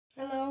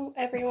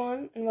Hello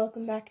everyone and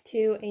welcome back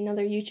to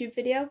another YouTube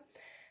video.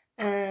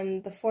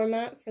 The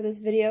format for this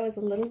video is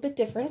a little bit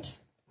different,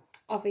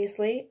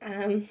 obviously.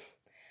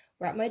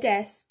 We're at my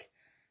desk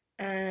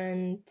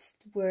and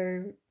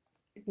we're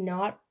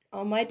not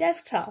on my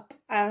desktop.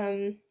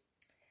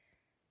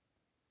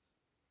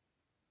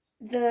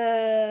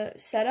 The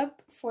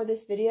setup for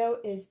this video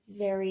is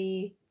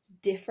very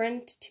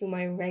different to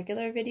my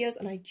regular videos,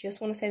 and I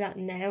just want to say that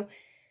now.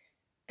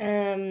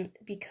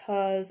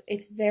 Because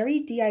it's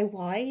very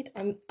DIY'd.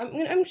 I'm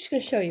just gonna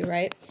show you,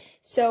 right?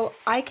 So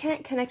I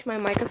can't connect my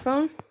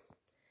microphone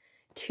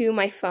to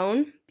my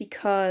phone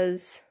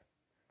because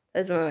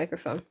that's my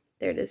microphone.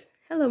 There it is.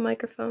 Hello,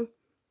 microphone.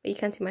 But you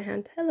can't see my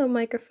hand. Hello,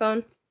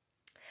 microphone.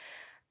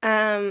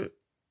 So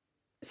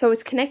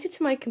it's connected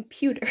to my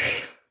computer,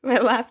 my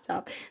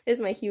laptop. There's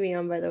my Huey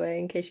on, by the way,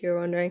 in case you were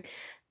wondering.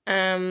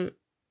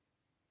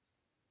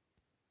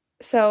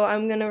 So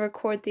I'm gonna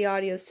record the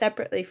audio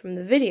separately from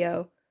the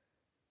video,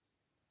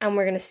 and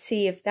we're gonna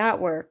see if that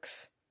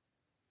works.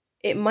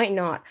 It might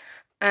not.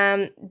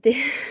 I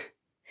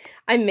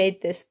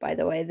made this, by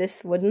the way,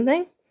 this wooden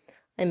thing.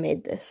 I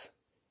made this,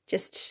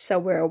 just so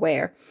we're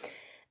aware.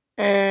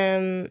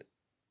 But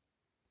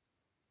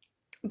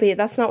yeah,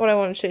 that's not what I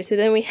want to show you. So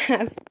then we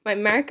have my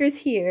markers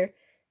here,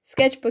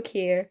 sketchbook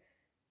here,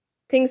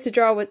 things to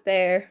draw with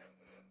there,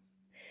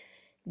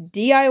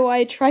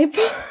 DIY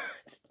tripod.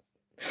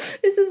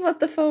 This is what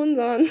the phone's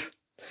on.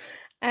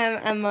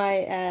 And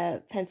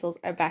my pencils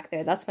are back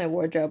there. That's my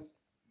wardrobe.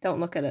 Don't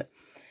look at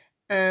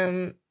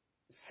it.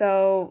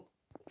 So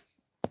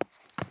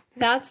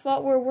that's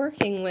what we're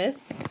working with.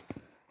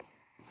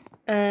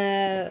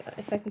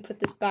 If I can put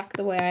this back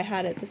the way I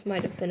had it, this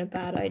might have been a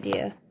bad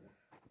idea.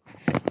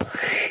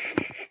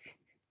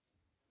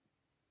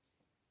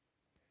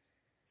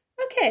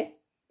 Okay,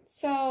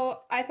 so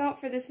I thought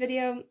for this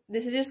video,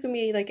 this is just gonna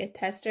be like a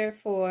tester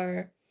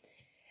for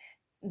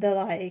the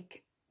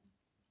like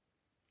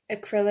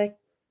acrylic,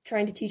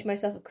 trying to teach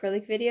myself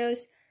acrylic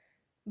videos,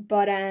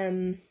 but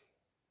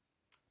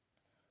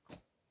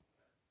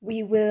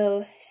we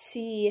will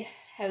see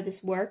how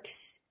this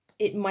works.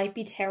 It might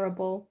be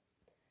terrible.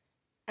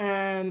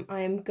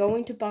 I'm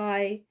going to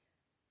buy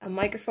a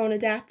microphone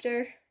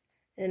adapter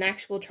and an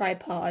actual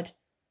tripod.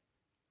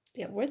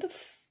 Yeah, where's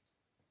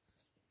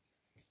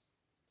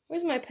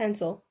my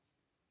pencil?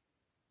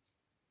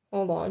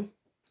 Hold on.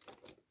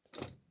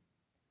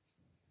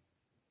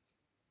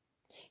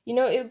 You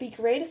know, it would be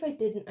great if I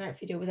did an art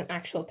video with an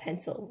actual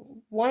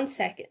pencil. 1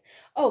 second.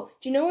 Oh,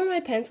 do you know where my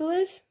pencil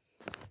is?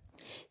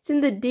 It's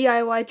in the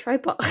DIY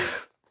tripod.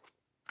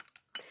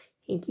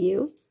 Thank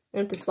you. I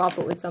have to swap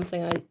it with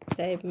something I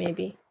say,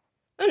 maybe.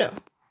 Oh, no.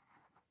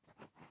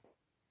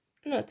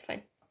 No, it's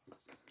fine.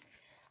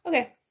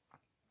 Okay.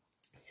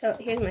 So,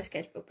 here's my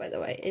sketchbook, by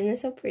the way. Isn't it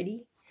so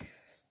pretty?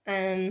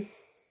 But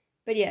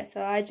yeah,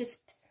 so this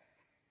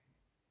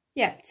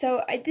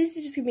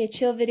is just gonna be a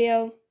chill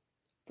video.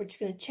 We're just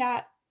gonna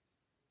chat.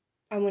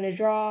 I'm gonna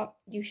draw.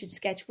 You should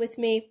sketch with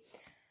me.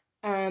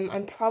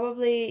 I'm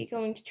probably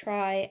going to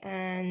try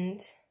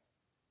and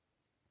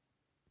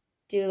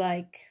do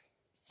like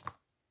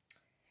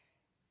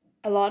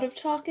a lot of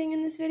talking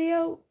in this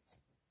video,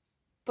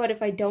 but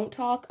if I don't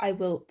talk, I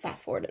will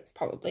fast forward it,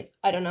 probably.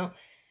 I don't know.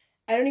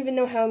 I don't even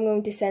know how I'm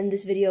going to send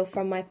this video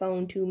from my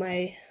phone to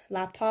my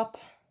laptop,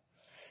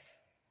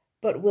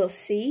 but we'll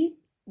see.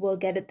 We'll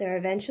get it there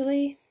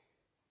eventually.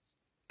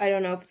 I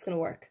don't know if it's gonna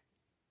work,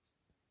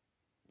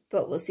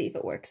 but we'll see if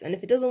it works. And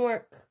if it doesn't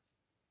work,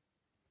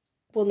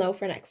 we'll know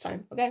for next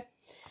time, okay?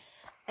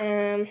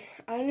 I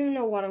don't even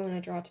know what I'm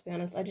gonna draw, to be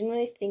honest. I didn't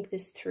really think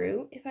this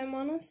through, if I'm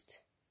honest.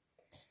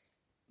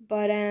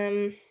 But,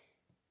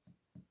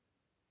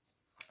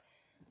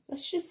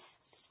 let's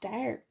just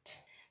start.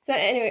 So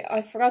anyway,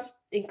 I forgot to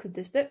include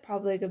this bit,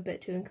 probably a good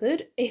bit to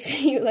include.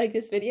 If you like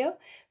this video,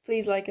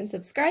 please like and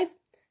subscribe.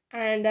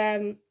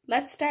 And,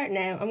 let's start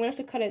now. I'm gonna have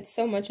to cut out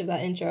so much of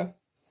that intro.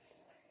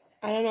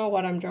 I don't know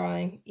what I'm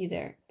drawing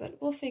either,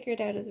 but we'll figure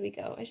it out as we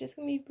go. It's just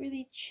gonna be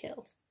really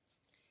chill.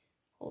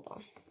 Hold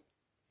on.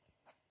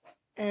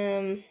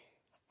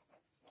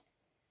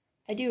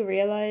 I do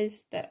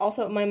realize that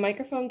also my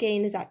microphone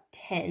gain is at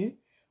 10,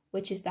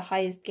 which is the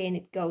highest gain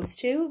it goes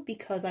to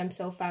because I'm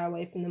so far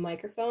away from the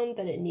microphone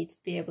that it needs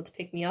to be able to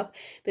pick me up.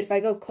 But if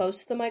I go close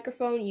to the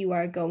microphone, you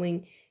are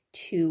going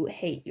to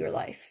hate your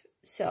life.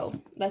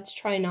 So let's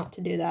try not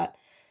to do that.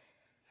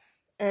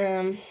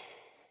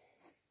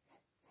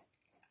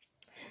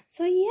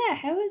 So yeah,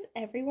 how has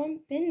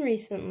everyone been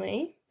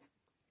recently?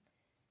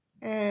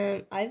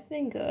 I've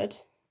been good.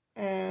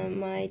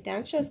 My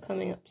dance show's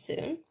coming up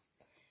soon,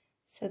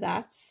 so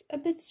that's a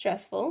bit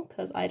stressful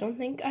because I don't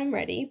think I'm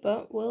ready,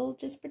 but we'll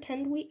just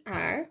pretend we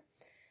are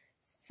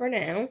for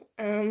now.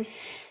 Yeah,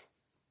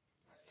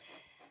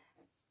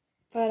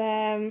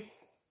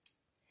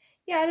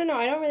 I don't know.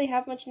 I don't really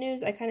have much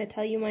news. I kind of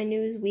tell you my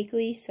news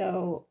weekly,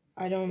 so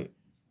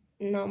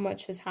not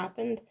much has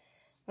happened.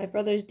 My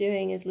brother's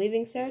doing his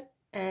leaving cert.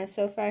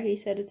 So far he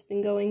said it's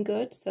been going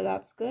good, so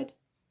that's good.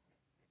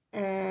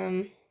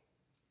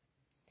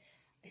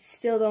 I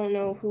still don't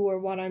know who or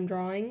what I'm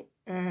drawing.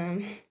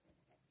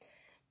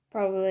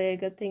 Probably a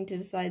good thing to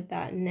decide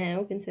that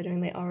now,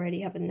 considering they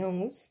already have a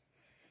nose.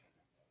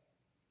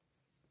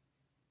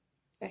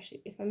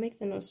 Actually, if I make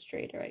the nose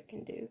straighter, I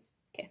can do.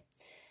 Okay.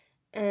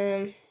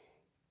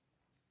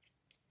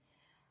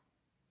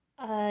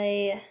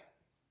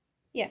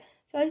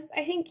 So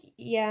I think,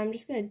 yeah, I'm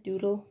just gonna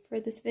doodle for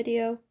this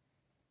video.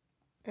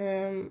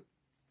 I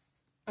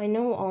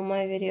know all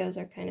my videos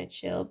are kind of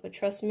chill, but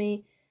trust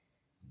me,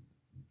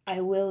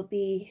 I will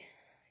be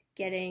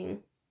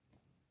getting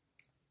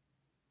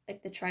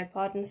like the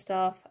tripod and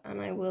stuff, and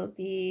I will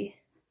be,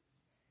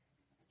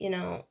 you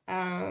know,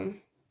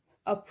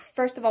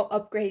 first of all,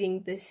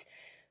 upgrading this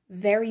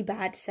very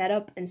bad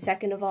setup, and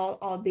second of all,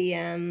 I'll be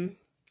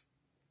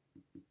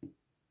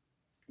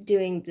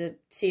doing the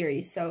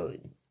series, so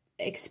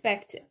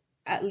expect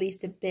at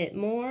least a bit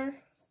more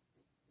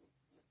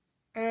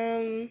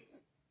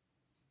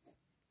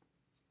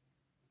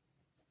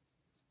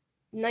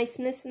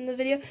niceness in the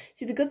video.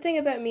 See, the good thing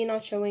about me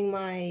not showing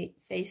my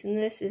face in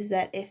this is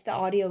that if the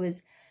audio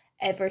is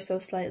ever so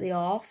slightly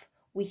off,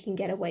 we can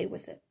get away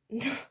with it.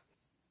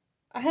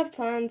 I have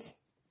plans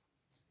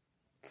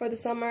for the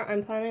summer.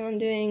 I'm planning on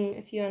doing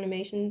a few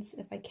animations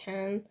if I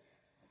can.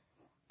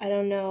 I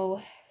don't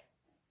know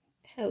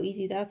how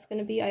easy that's going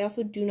to be. I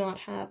also do not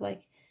have,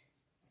 like,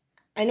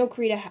 I know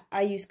Krita,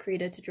 I use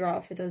Krita to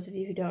draw, for those of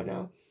you who don't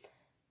know.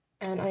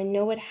 And I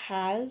know it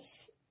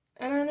has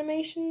an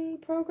animation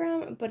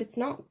program, but it's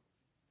not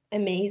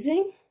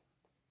amazing.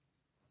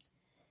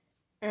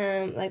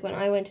 Like when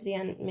I went to the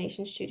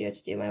animation studio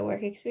to do my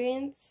work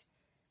experience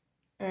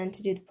and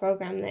to do the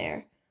program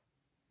there,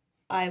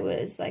 I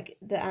was like,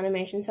 the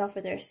animation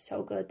software there is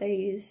so good. They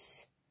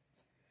use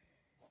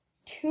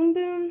Toon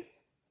Boom,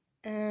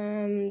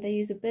 they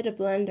use a bit of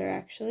Blender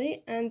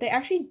actually, and they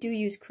actually do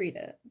use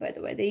Krita, by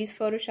the way. They use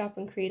Photoshop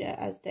and Krita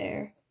as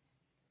their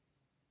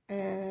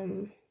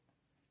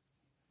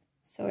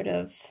sort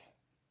of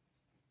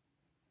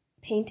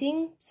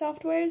painting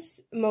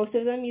softwares. Most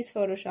of them use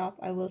Photoshop,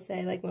 I will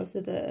say. Like most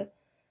of the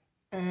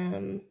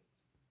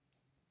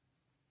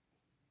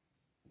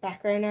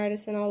background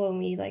artists and all, when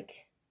we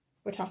like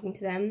were talking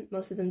to them,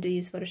 most of them do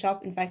use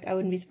Photoshop. In fact, I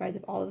wouldn't be surprised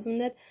if all of them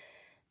did.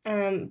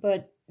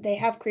 But they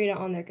have Krita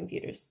on their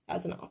computers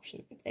as an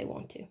option if they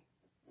want to.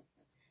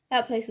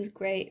 That place was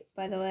great,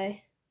 by the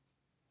way.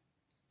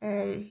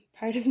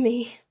 Part of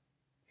me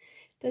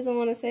doesn't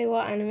want to say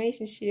what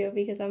animation studio,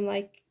 because I'm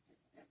like,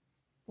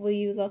 will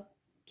you look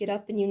it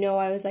up and you know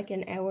I was like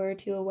an hour or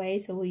two away,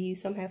 so will you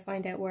somehow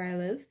find out where I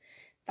live?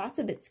 That's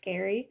a bit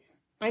scary.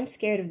 I'm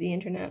scared of the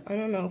internet. I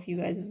don't know if you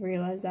guys have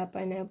realized that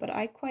by now, but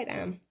I quite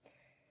am.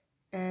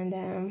 And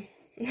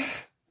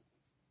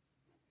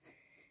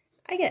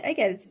I get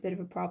it's a bit of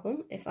a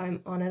problem if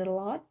I'm on it a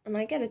lot, and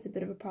I get it's a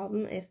bit of a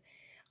problem if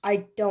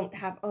I don't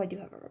have, oh, I do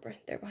have a rubber.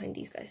 They're behind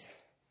these guys.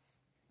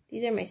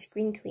 These are my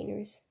screen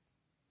cleaners.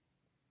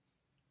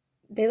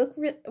 They look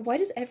why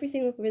does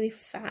everything look really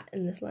fat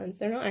in this lens?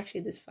 They're not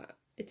actually this fat.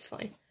 It's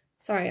fine.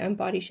 Sorry, I'm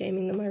body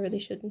shaming them. I really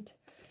shouldn't.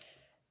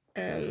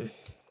 I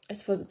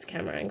suppose it's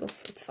camera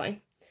angles. It's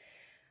fine.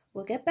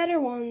 We'll get better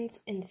ones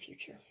in the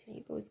future.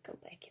 You guys go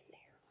back in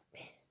there.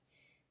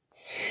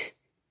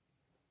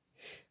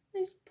 I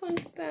just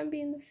punched Bambi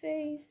in the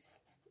face.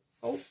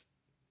 Oh.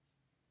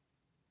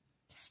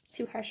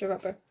 Too harsh a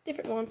rubber.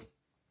 Different one.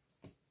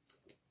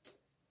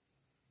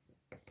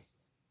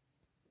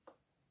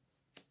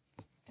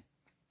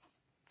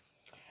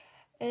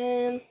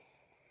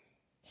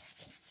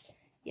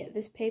 Yeah,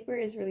 this paper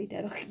is really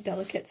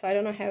delicate, so I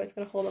don't know how it's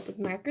going to hold up with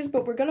markers,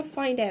 but we're going to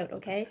find out,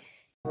 okay?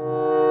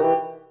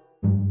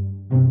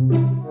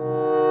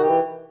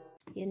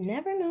 You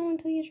never know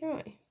until you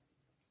try.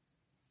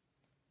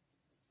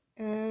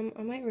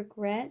 I might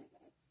regret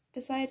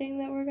deciding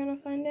that we're going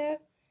to find out.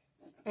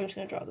 I'm just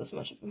going to draw this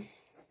much of them.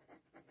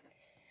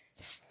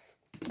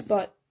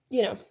 But,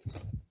 you know,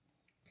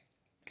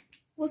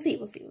 we'll see.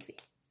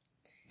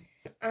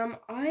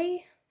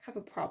 I have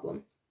a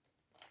problem.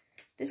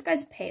 This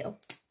guy's pale.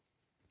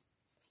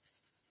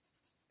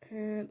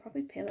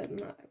 Probably paler than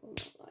that, I will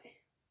not lie.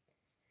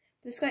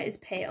 This guy is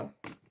pale.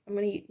 I'm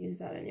going to use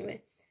that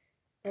anyway.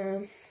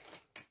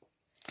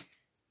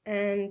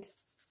 And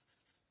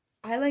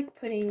I like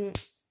putting,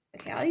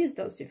 okay, I'll use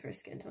those two for a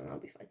skin tone, I'll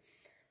be fine.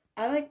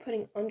 I like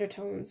putting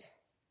undertones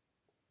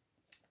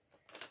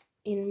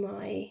in my,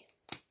 okay,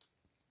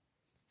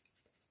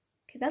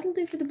 that'll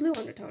do for the blue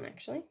undertone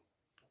actually.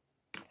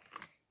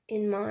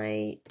 In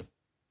my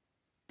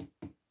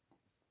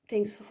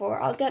things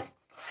before, I'll get,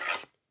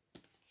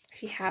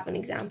 actually have an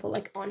example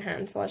like on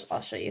hand, so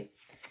I'll show you.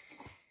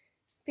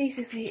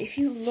 Basically, if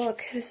you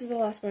look, this is the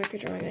last marker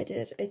drawing I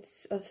did.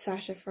 It's of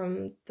Sasha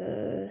from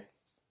the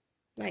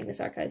Magnus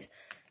Archives.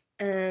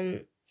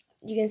 You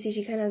can see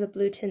she kind of has a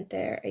blue tint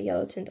there, a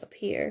yellow tint up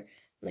here,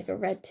 and like a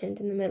red tint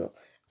in the middle.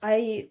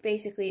 I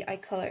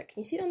color it. Can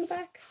you see it on the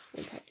back?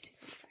 You can probably see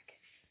it on the back.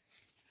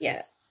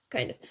 Yeah,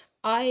 kind of.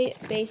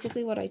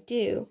 Basically what I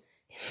do,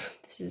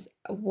 this is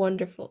a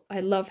wonderful, I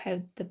love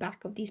how the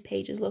back of these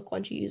pages look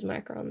once you use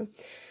marker on them.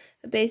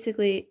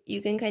 Basically, you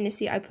can kind of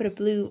see I put a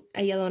blue,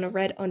 a yellow, and a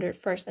red under it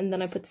first, and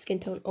then I put the skin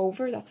tone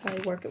over. That's how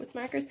I work it with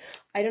markers.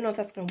 I don't know if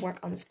that's going to work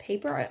on this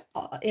paper.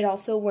 It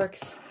also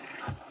works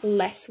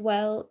less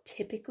well,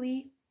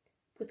 typically,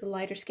 with the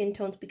lighter skin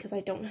tones because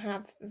I don't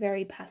have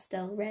very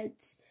pastel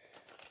reds.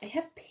 I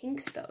have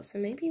pinks, though, so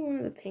maybe one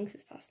of the pinks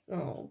is pastel.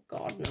 Oh,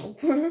 God,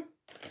 no.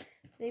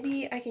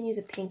 Maybe I can use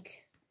a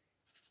pink.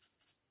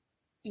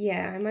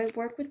 Yeah, I might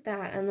work with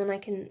that, and then I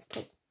can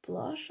put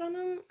blush on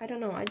him. I don't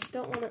know. I just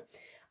don't want to.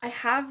 I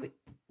have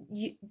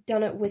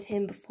done it with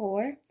him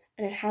before,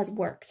 and it has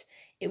worked.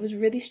 It was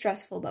really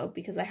stressful, though,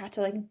 because I had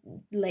to, like,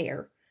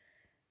 layer.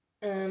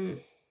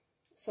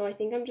 So I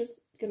think I'm just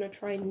gonna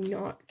try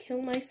not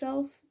kill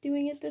myself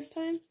doing it this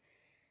time.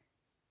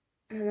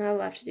 And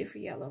that'll have to do for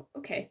yellow.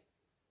 Okay.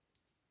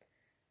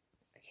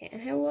 Okay,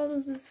 and how well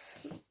is this?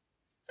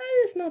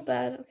 Oh, it's not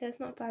bad. Okay, it's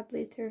not bad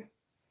bleed through.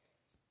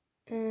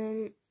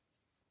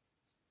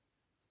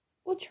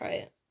 We'll try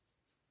it.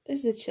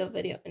 This is a chill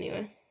video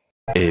anyway.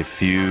 A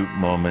few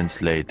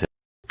moments later.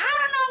 I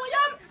don't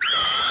know,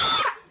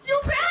 you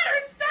better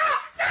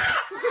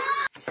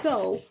stop!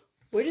 So,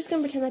 we're just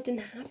gonna pretend that didn't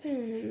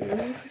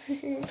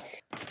happen.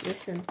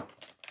 Listen,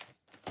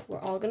 we're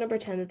all gonna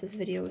pretend that this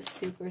video was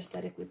super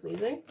aesthetically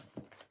pleasing.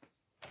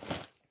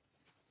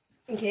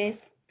 Okay,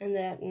 and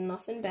that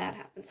nothing bad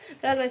happened.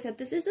 But as I said,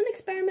 this is an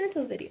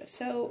experimental video,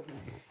 so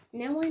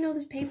now I know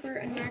this paper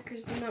and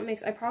markers do not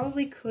mix. I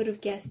probably could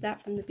have guessed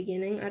that from the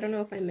beginning. I don't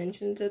know if I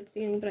mentioned it at the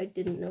beginning, but I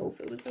didn't know if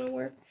it was gonna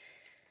work.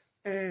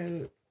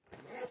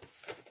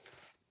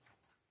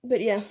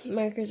 But yeah,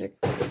 markers are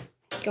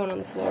going on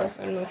the floor.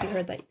 I don't know if you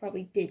heard that. You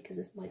probably did because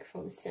this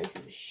microphone is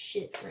sensitive as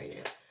shit right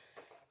now.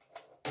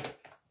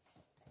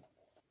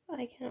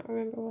 I can't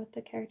remember what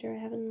the character I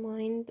have in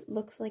mind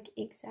looks like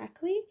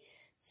exactly,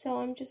 so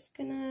I'm just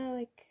gonna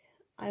like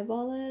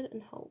eyeball it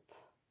and hope.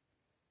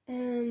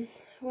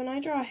 When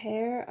I draw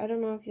hair, I don't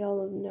know if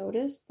y'all have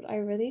noticed, but I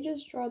really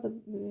just draw the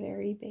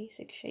very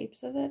basic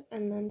shapes of it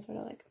and then sort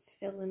of like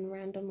fill in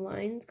random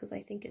lines because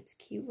I think it's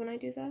cute when I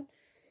do that.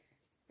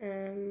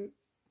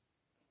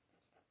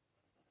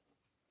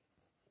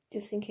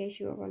 Just in case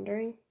you were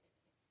wondering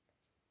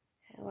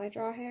how I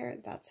draw hair,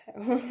 that's how.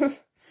 I'll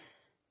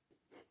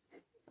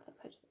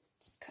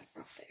just cut it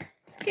off there.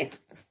 Okay.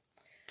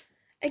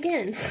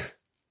 Again.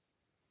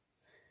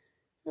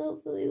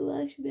 Hopefully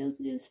we'll actually be able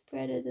to do a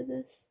spread out of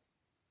this.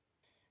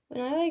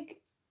 When I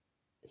like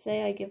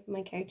say I give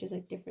my characters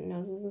like different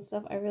noses and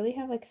stuff, I really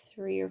have like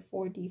 3 or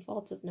 4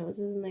 defaults of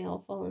noses and they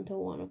all fall into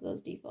one of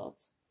those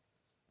defaults.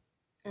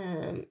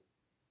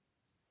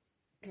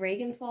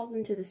 Dragon falls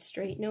into the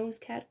straight nose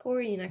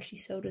category, and actually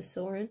so does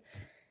Soren.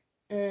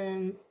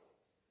 And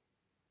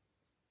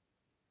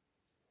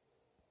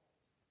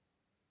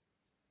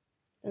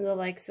the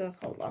likes of,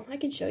 hold on, I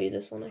can show you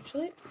this one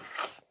actually.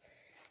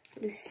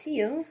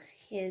 Lucille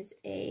has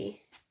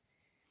a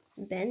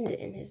bend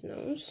in his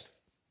nose,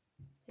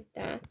 like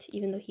that,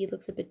 even though he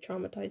looks a bit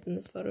traumatized in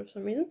this photo for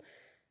some reason.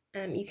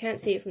 You can't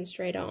see it from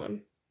straight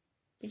on,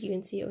 but you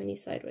can see it when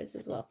he's sideways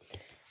as well.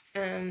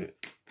 And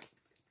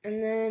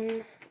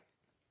then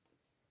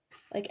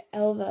like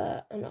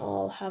Elva and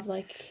all have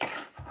like,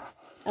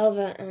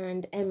 Elva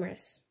and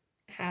Emrys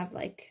have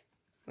like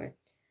more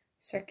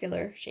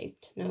circular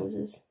shaped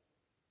noses.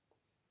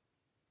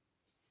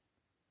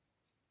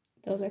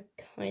 Those are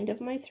kind of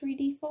my 3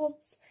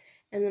 defaults,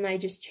 and then I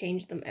just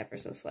changed them ever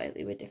so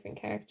slightly with different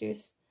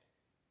characters.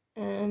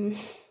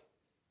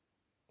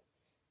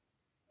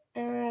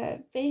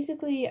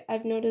 Basically,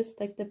 I've noticed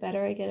like the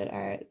better I get at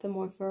art, the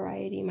more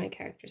variety my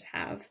characters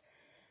have.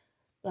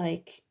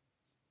 Like,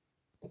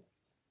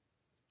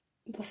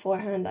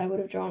 beforehand, I would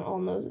have drawn all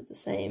noses the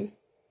same.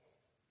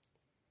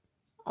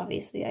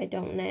 Obviously, I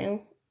don't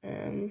now.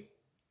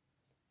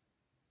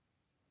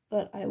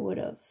 But I would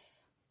have,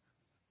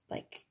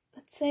 like,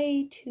 let's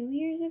say 2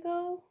 years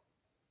ago,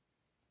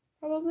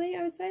 probably,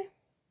 I would say.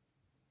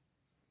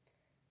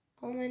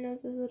 All my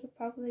noses would have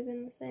probably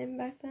been the same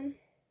back then.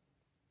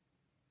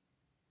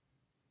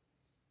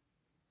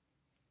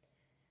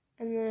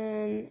 And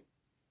then,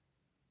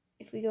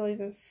 if we go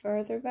even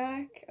further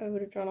back, I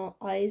would have drawn all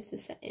eyes the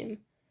same.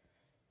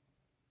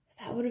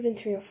 That would have been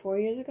 3 or 4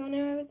 years ago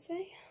now, I would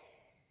say.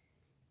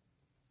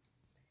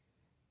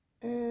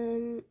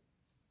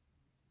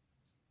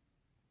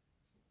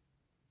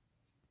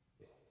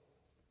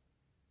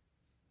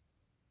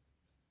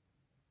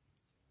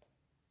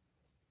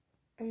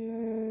 And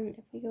then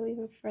if we go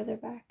even further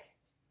back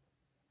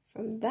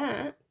from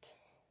that,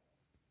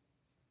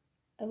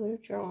 I would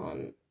have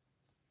drawn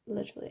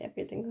literally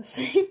everything the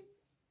same.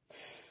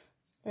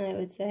 I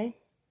would say.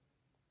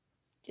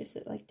 Just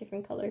like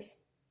different colors.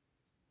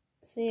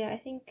 So yeah, I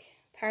think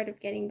part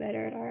of getting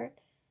better at art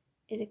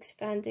is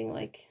expanding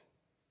like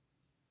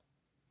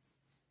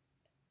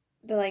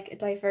the like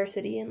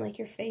diversity in like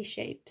your face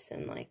shapes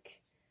and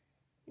like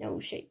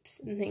nose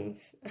shapes and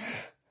things.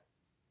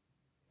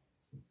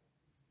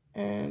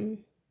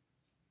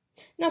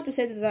 Not to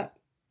say that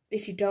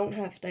if you don't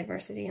have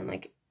diversity in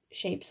like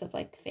shapes of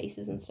like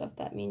faces and stuff,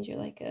 that means you're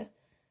like a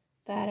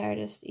bad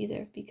artist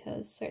either,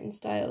 because certain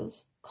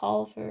styles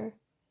call for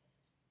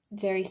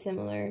very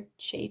similar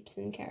shapes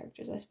and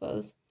characters, I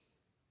suppose.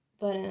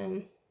 But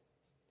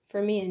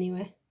for me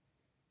anyway,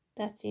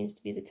 that seems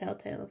to be the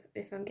telltale of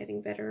if I'm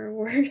getting better or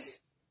worse.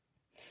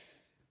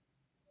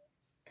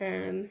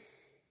 I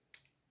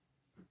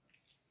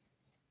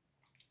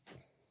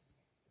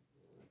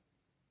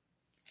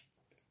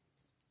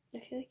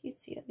feel like you'd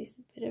see at least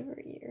a bit of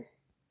her ear.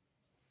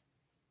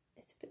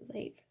 It's a bit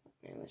late for that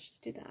now. Let's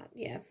just do that.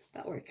 Yeah,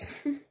 that works.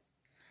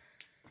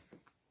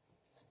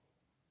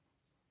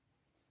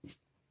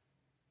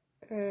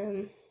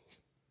 I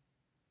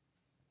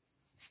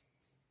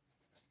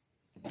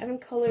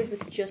haven't colored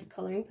with just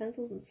coloring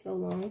pencils in so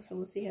long, so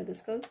we'll see how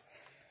this goes.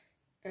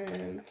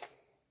 I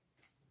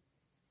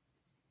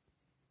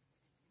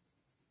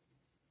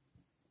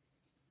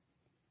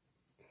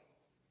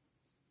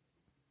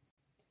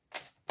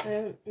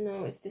don't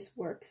know if this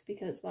works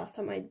because last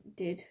time I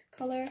did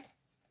color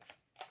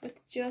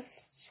with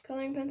just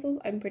coloring pencils,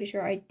 I'm pretty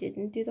sure I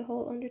didn't do the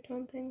whole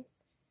undertone thing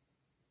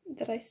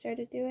that I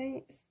started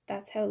doing.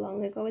 That's how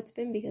long ago it's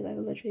been, because I've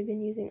literally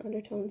been using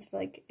undertones for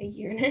like a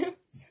year now.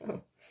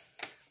 So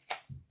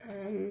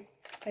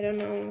I don't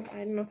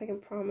know if I can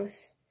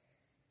promise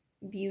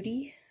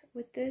beauty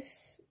with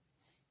this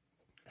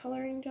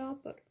coloring job,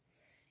 but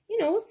you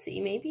know, we'll see.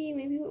 Maybe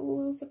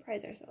we'll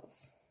surprise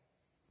ourselves.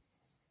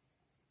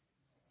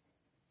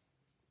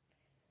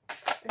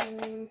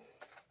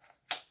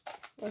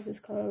 What does this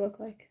color look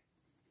like?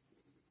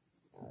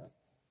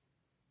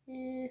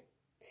 Maybe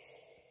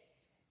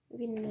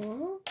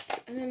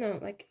not. I don't know,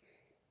 like,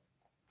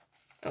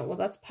 oh well,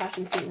 that's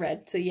passion fruit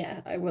red, so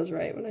yeah, I was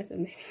right when I said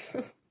maybe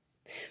not.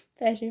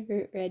 Passion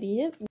fruit red,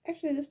 yep.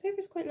 Actually, this paper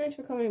is quite nice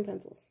for coloring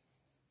pencils.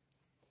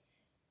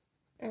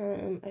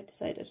 I've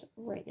decided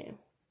right now.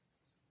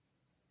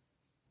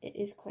 It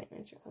is quite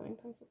nice for coloring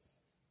pencils.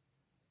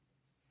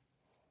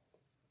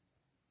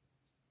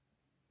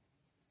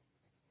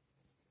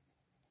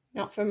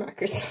 Not for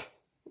markers.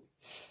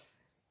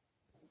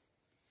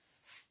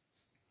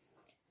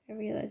 I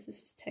realize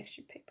this is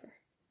textured paper.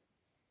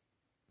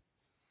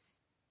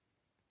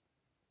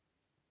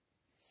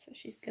 So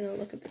she's gonna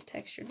look a bit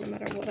textured no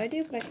matter what I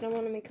do, but I kind of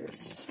want to make her as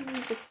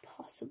smooth as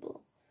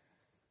possible.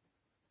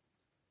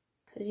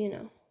 Because, you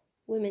know,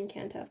 women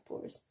can't have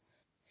pores.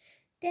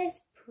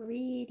 That's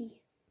pretty.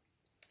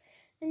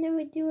 And then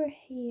we do her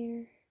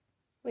hair,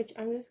 which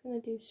I'm just gonna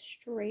do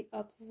straight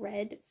up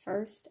red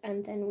first,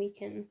 and then we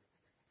can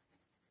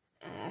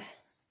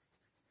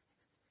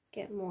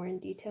get more in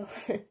detail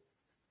with it.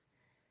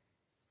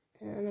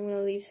 And I'm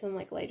gonna leave some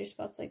like lighter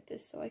spots like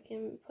this so I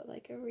can put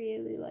like a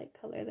really light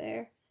color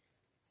there.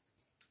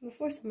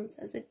 Before someone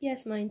says it,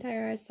 yes, my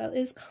entire art style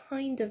is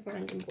kind of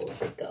random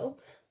bullshit go,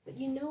 but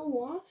you know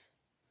what?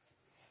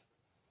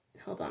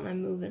 Hold on,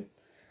 I'm moving.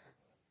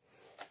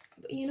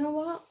 But you know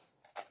what?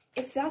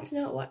 If that's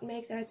not what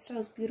makes art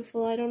styles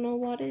beautiful, I don't know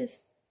what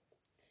is.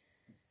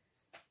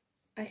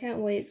 I can't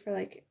wait for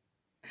like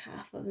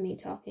half of me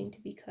talking to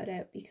be cut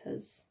out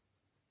because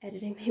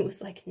editing me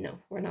was like, no,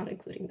 we're not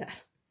including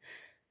that.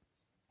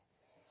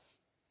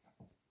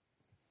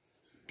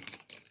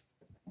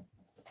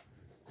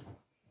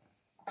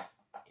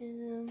 I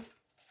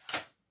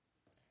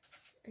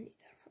need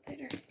that for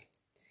later.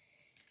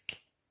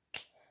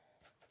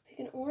 Pick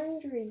an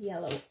orange or a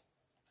yellow.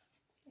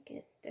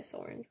 Okay, this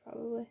orange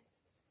probably.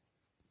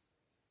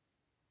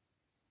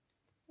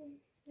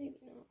 Maybe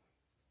not.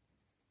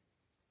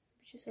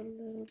 Just a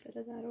little bit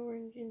of that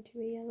orange into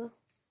a yellow.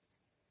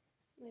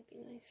 Might be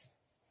nice.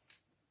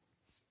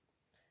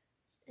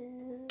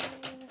 And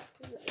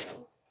there we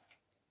go.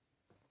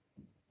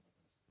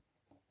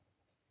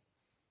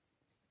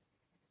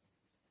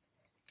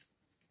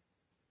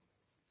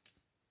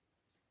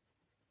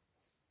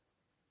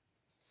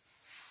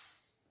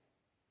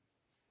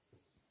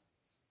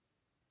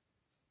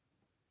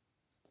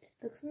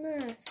 It looks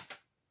nice.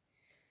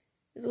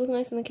 Does it look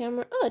nice in the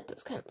camera? Oh, it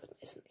does kind of look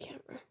nice in the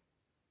camera.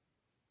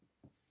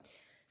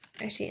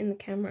 Actually, in the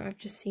camera, I've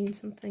just seen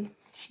something.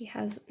 She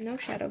has no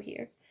shadow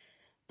here.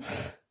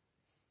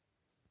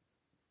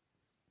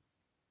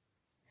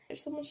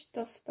 There's so much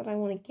stuff that I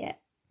want to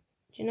get,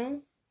 do you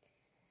know?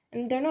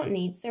 And they're not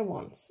needs, they're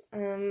wants.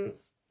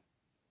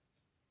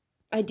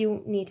 I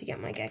do need to get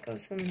my gecko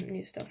some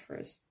new stuff for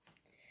his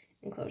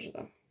enclosure,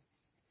 though.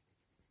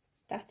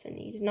 That's a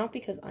need. Not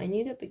because I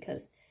need it,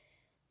 because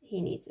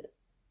he needs it.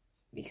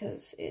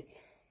 Because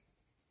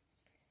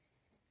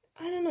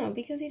I don't know,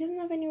 because he doesn't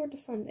have anywhere to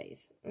sunbathe,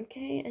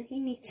 okay? And he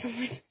needs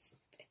somewhere to sunbathe.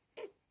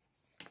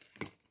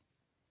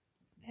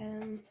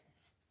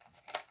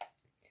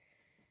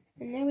 And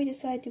now we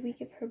decide, do we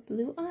give her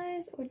blue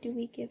eyes or do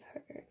we give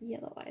her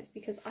yellow eyes?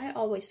 Because I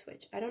always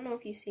switch. I don't know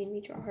if you've seen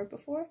me draw her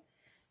before,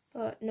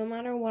 but no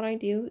matter what I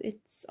do, it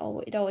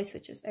always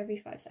switches every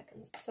 5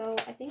 seconds. So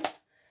I think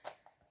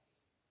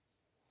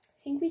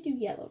we do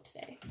yellow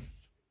today.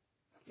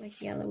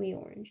 Like yellowy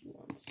orangey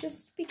ones,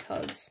 just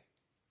because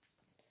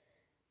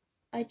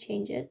I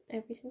change it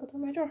every single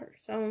time I draw her,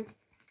 so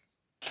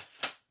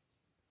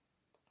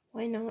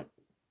why not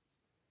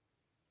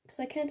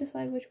Because I can't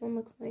decide which one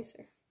looks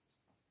nicer.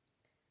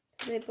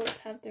 They both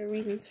have their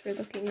reasons for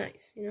looking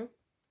nice, you know?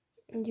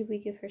 And do we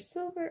give her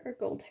silver or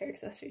gold hair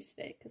accessories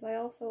today? Because I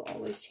also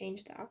always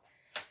change that.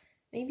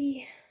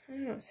 Maybe, I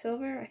don't know,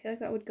 silver? I feel like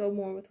that would go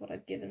more with what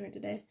I've given her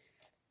today.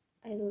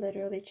 I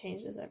literally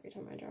change this every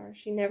time I draw her.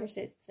 She never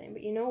stays the same.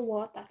 But you know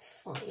what? That's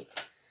fine.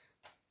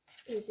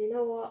 Because you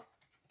know what?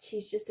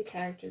 She's just a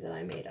character that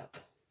I made up.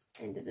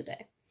 End of the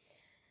day.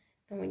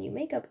 And when you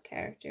make up a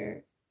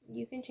character,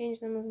 you can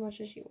change them as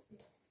much as you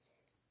want.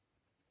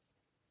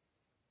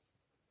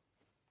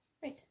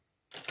 Right.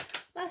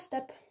 Last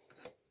step.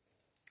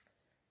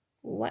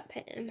 Wet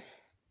pan.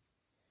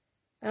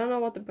 I don't know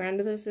what the brand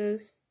of this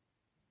is.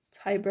 It's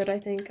hybrid, I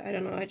think. I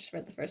don't know. I just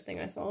read the first thing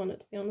I saw on it,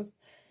 to be honest.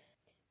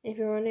 If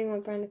you're wondering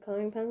what brand of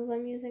coloring pencils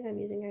I'm using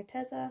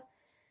Arteza.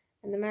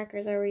 And the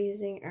markers I were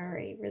using are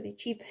a really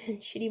cheap and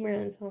shitty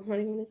brand, so I'm not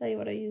even going to tell you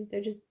what I use.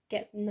 They're just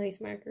get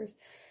nice markers.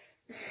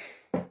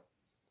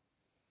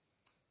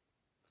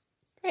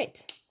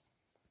 Right.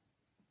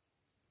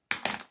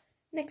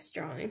 Next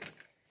drawing.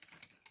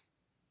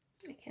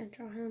 I can't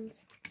draw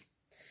hands. I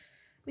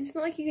mean, it's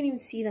not like you can even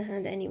see the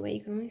hand anyway.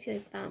 You can only see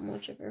like that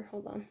much of her.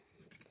 Hold on.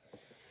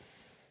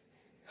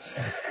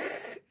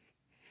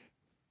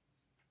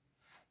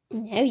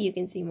 Now you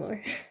can see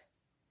more.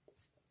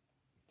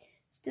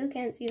 Still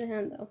can't see the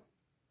hand though.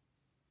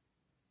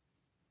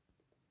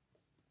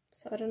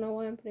 So I don't know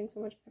why I'm putting so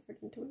much effort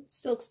into it. It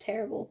still looks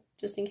terrible,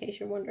 just in case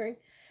you're wondering.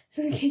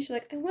 Just in case you're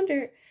like, I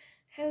wonder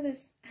how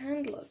this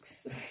hand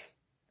looks.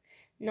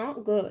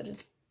 Not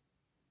good.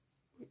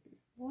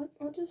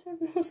 What does her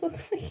nose look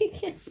like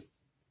again?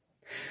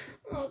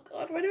 Oh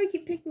god, why do I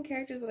keep picking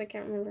characters that I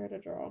can't remember how to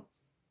draw?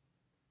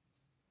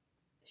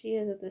 She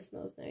is at this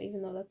nose now,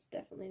 even though that's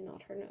definitely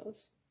not her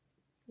nose.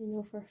 You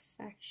know for a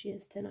fact she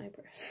has thin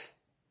eyebrows.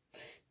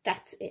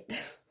 That's it. I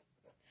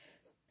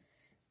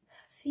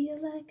feel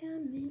like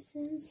I'm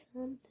missing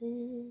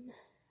something,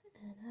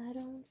 and I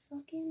don't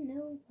fucking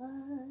know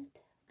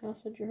what. I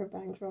also drew her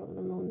bangs wrong, and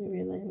I'm only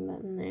realizing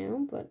that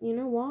now, but you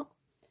know what?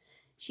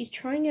 She's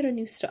trying out a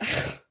new style.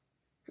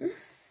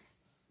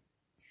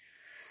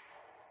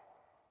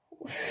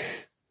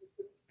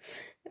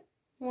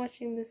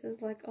 Watching this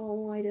is like, oh,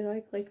 why did I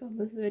click on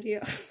this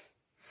video?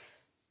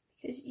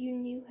 Because you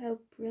knew how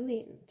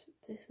brilliant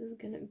this was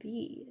gonna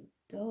be.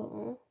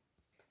 Duh.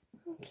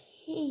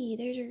 Okay,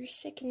 there's our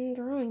second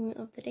drawing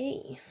of the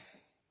day.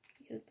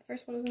 Because the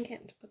first one doesn't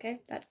count,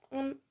 okay? That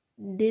one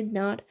did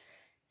not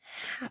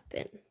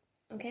happen,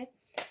 okay?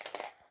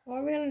 What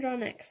are we gonna draw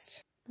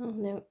next? Oh,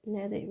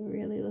 now they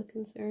really look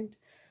concerned.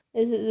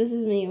 This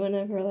is me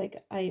whenever,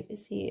 like, I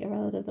see a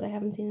relative that I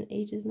haven't seen in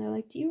ages and they're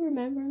like, do you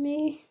remember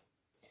me?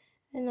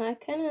 And I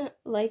kind of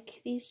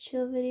like these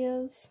chill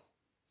videos.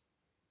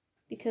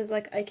 Because,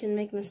 like, I can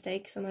make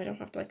mistakes and I don't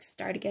have to, like,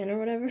 start again or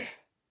whatever.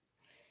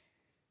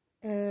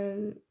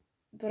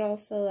 But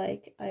also,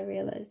 like, I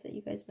realize that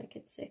you guys might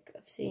get sick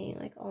of seeing,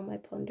 like, all my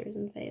blunders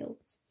and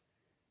fails.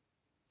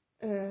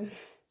 Because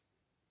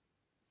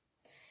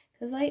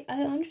I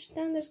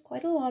understand there's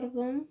quite a lot of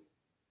them.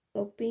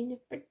 Should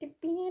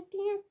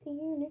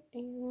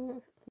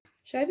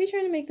I be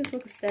trying to make this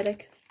look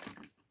aesthetic?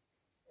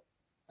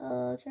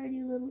 Try to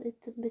do little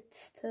its and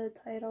bits to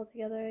tie it all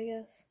together, I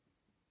guess.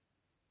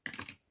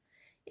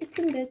 Its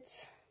and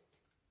bits.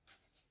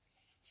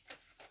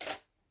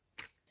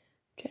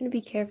 Trying to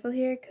be careful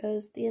here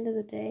because at the end of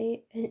the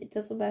day, it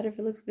doesn't matter if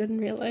it looks good in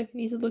real life, it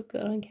needs to look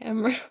good on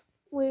camera.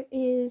 Where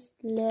is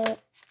the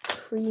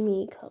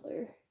creamy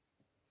color?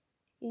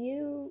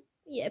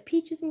 Yeah,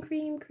 peaches and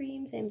cream,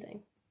 same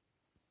thing.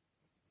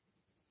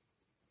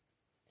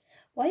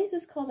 Why is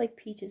this called like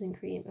peaches and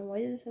cream? And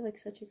why does this have like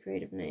such a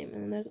creative name?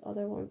 And then there's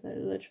other ones that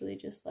are literally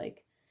just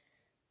like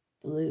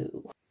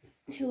blue.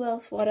 Who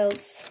else? What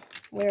else?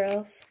 Where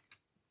else?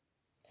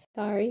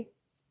 Sorry.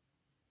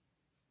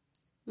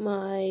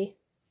 My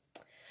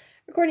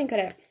recording cut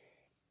out.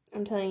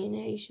 I'm telling you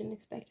now, you shouldn't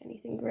expect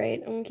anything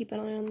great. I'm gonna keep an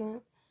eye on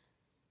that.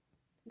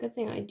 Good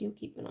thing I do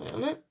keep an eye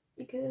on it,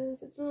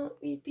 because if not,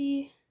 we'd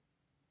be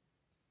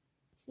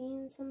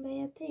seeing some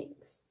bad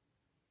things.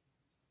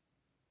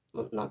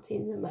 Well, not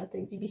seeing some bad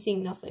things, you'd be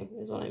seeing nothing,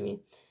 is what I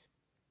mean.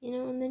 You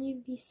know, and then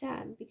you'd be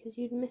sad, because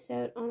you'd miss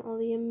out on all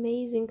the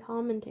amazing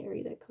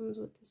commentary that comes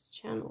with this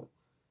channel.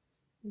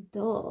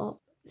 Duh.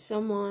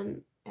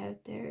 Someone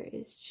out there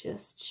is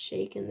just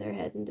shaking their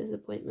head in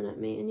disappointment at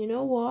me, and you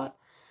know what?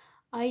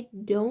 I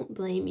don't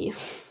blame you.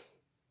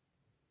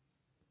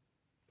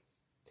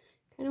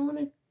 I don't want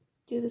to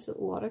do this with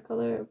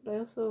watercolor, but I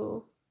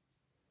also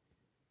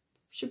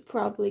should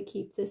probably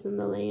keep this in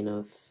the lane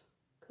of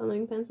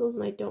coloring pencils,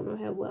 and I don't know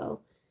how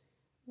well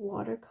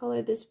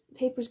watercolor. This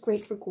paper's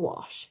great for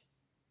gouache.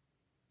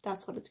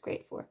 That's what it's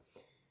great for.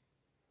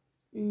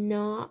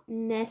 Not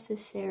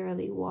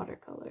necessarily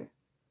watercolor.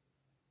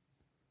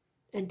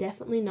 And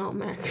definitely not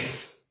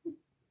markers.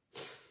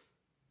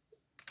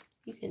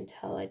 You can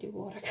tell I do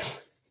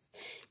watercolor.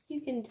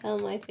 You can tell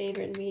my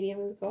favorite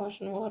medium is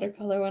gouache and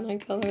watercolor when I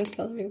color with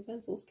coloring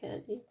pencils,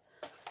 can't you?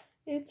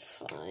 It's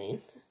fine.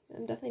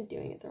 I'm definitely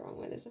doing it the wrong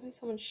way. There's definitely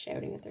someone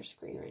shouting at their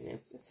screen right now.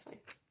 It's fine.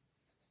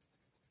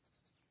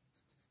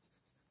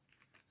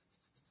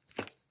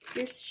 If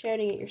you're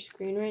shouting at your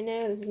screen right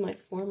now, this is my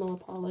formal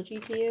apology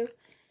to you.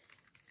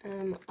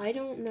 I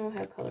don't know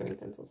how coloring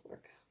pencils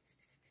work.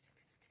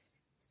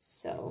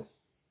 So,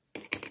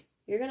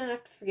 you're gonna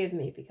have to forgive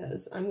me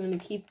because I'm gonna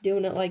keep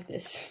doing it like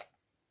this.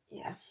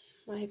 Yeah,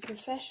 my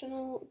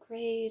professional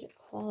grade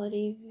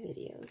quality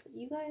videos that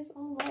you guys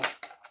all love.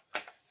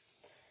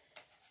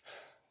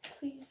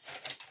 Please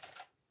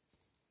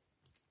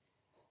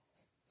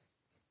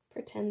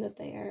pretend that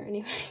they are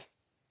anyway.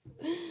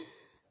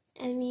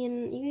 I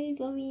mean, you guys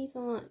love me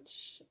so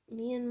much.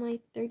 Me and my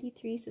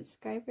 33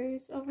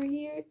 subscribers over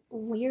here,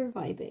 we're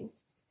vibing.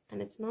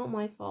 And it's not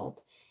my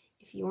fault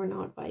if you're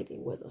not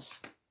vibing with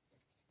us.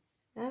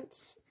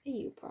 That's a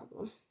you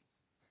problem.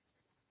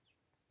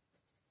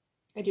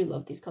 I do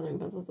love these coloring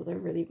pencils, though they're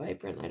really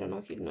vibrant. I don't know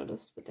if you've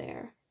noticed, but they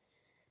are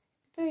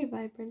very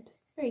vibrant,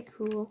 very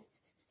cool.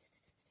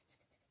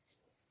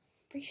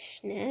 Very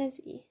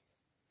snazzy.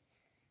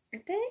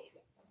 Aren't they?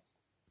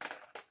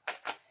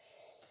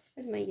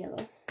 Where's my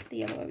yellow? The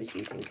yellow I was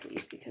using,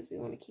 please, because we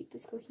want to keep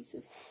this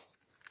cohesive.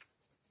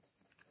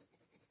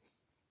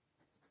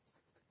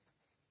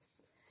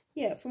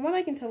 Yeah, from what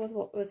I can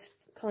tell with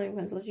coloring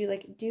pencils, you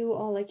like do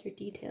all like your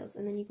details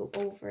and then you go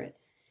over it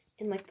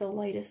in like the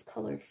lightest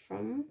color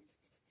from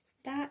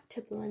that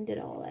to blend it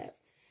all out.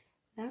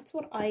 That's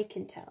what I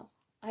can tell.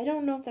 I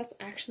don't know if that's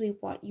actually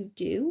what you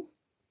do,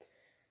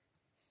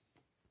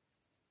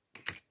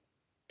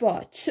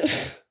 but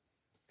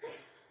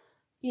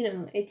you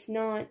know, it's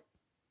not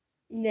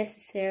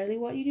necessarily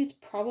what you do. It's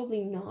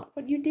probably not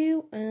what you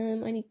do.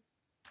 I need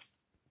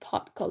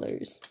pot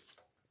colors.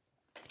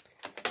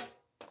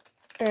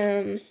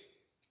 But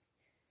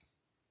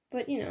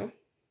you know,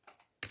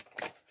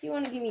 if you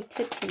want to give me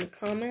tips in the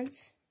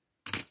comments,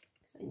 because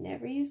I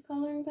never use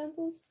coloring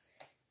pencils,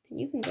 then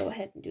you can go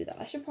ahead and do that.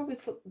 I should probably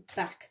put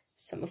back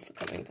some of the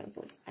coloring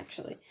pencils,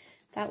 actually.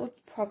 That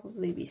would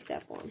probably be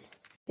step one.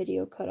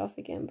 Video cut off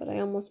again, but I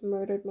almost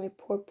murdered my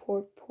poor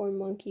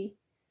monkey.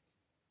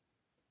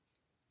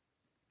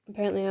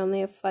 Apparently I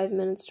only have 5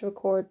 minutes to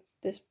record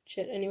this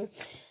shit. Anyway,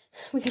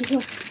 we gotta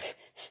go.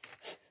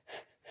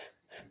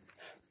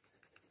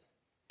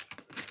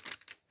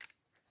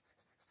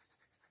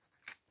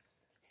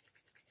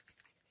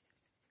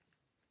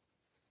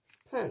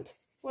 Plant.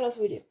 What else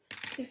do we do?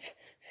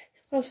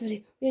 What else do we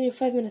do? We only have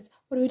 5 minutes.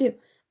 What do we do?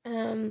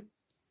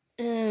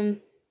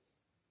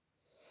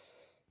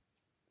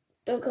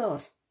 Oh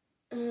god.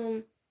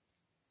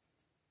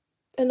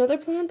 Another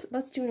plant?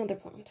 Let's do another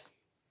plant.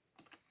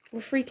 We're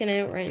freaking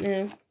out right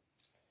now.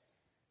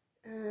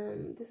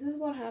 This is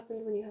what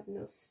happens when you have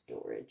no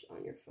storage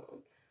on your phone.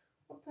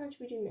 What plant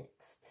should we do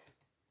next?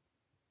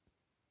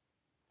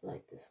 I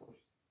like this one.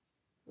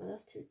 Well,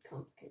 that's too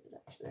complicated,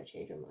 actually. I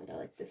changed my mind. I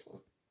like this one.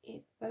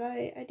 Yeah, but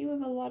I do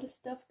have a lot of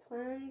stuff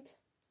planned.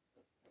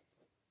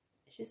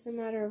 It's just a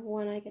matter of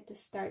when I get to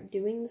start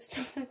doing the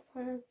stuff I've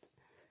planned.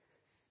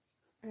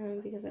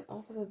 Because I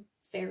also have a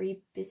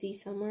very busy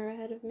summer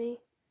ahead of me.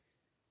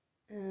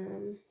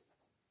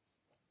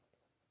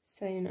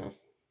 So, you know,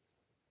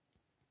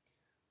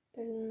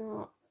 there's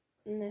not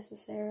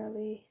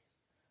necessarily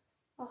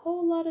a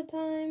whole lot of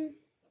time.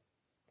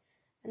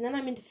 And then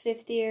I'm into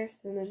 5th year, so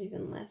then there's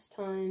even less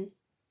time.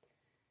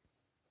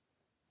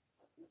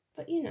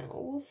 But, you know,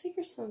 we'll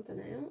figure something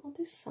out. I'll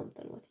do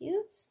something with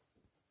yous.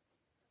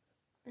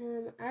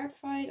 Art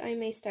fight I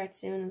may start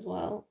soon as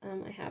well.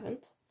 I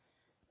haven't.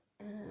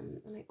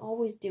 And I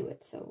always do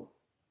it, so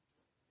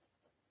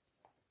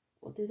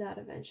we'll do that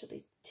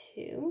eventually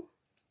too.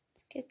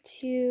 Let's get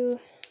to,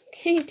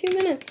 okay, 2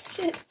 minutes,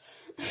 shit.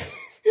 I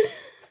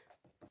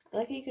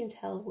like how you can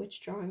tell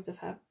which drawings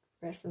have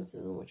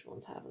references and which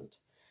ones haven't.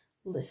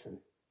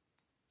 Listen,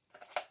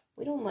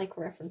 we don't like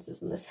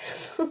references in this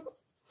house.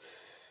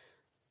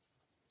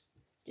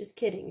 Just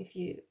kidding. If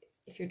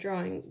you're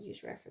drawing,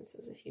 use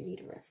references if you need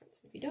a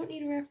reference. If you don't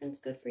need a reference,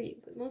 good for you.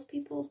 But most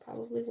people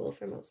probably will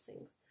for most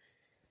things.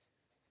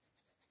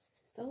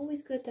 It's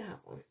always good to have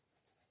one.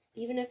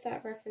 Even if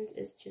that reference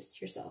is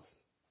just yourself.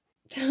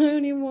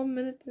 Only 1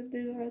 minute to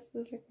do the rest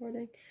of this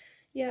recording.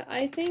 Yeah,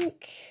 I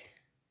think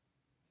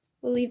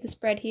we'll leave the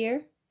spread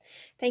here.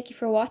 Thank you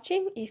for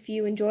watching. If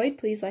you enjoyed,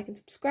 please like and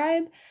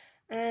subscribe.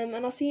 And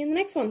I'll see you in the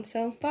next one.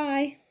 So,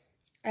 bye.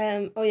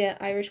 Oh yeah,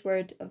 Irish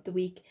word of the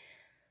week.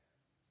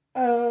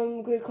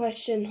 Good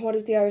question. What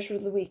is the Irish word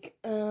of the week?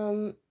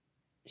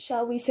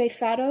 Shall we say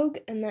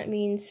fadog? And that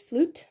means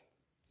flute.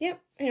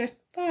 Yep. Anyway,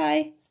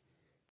 bye.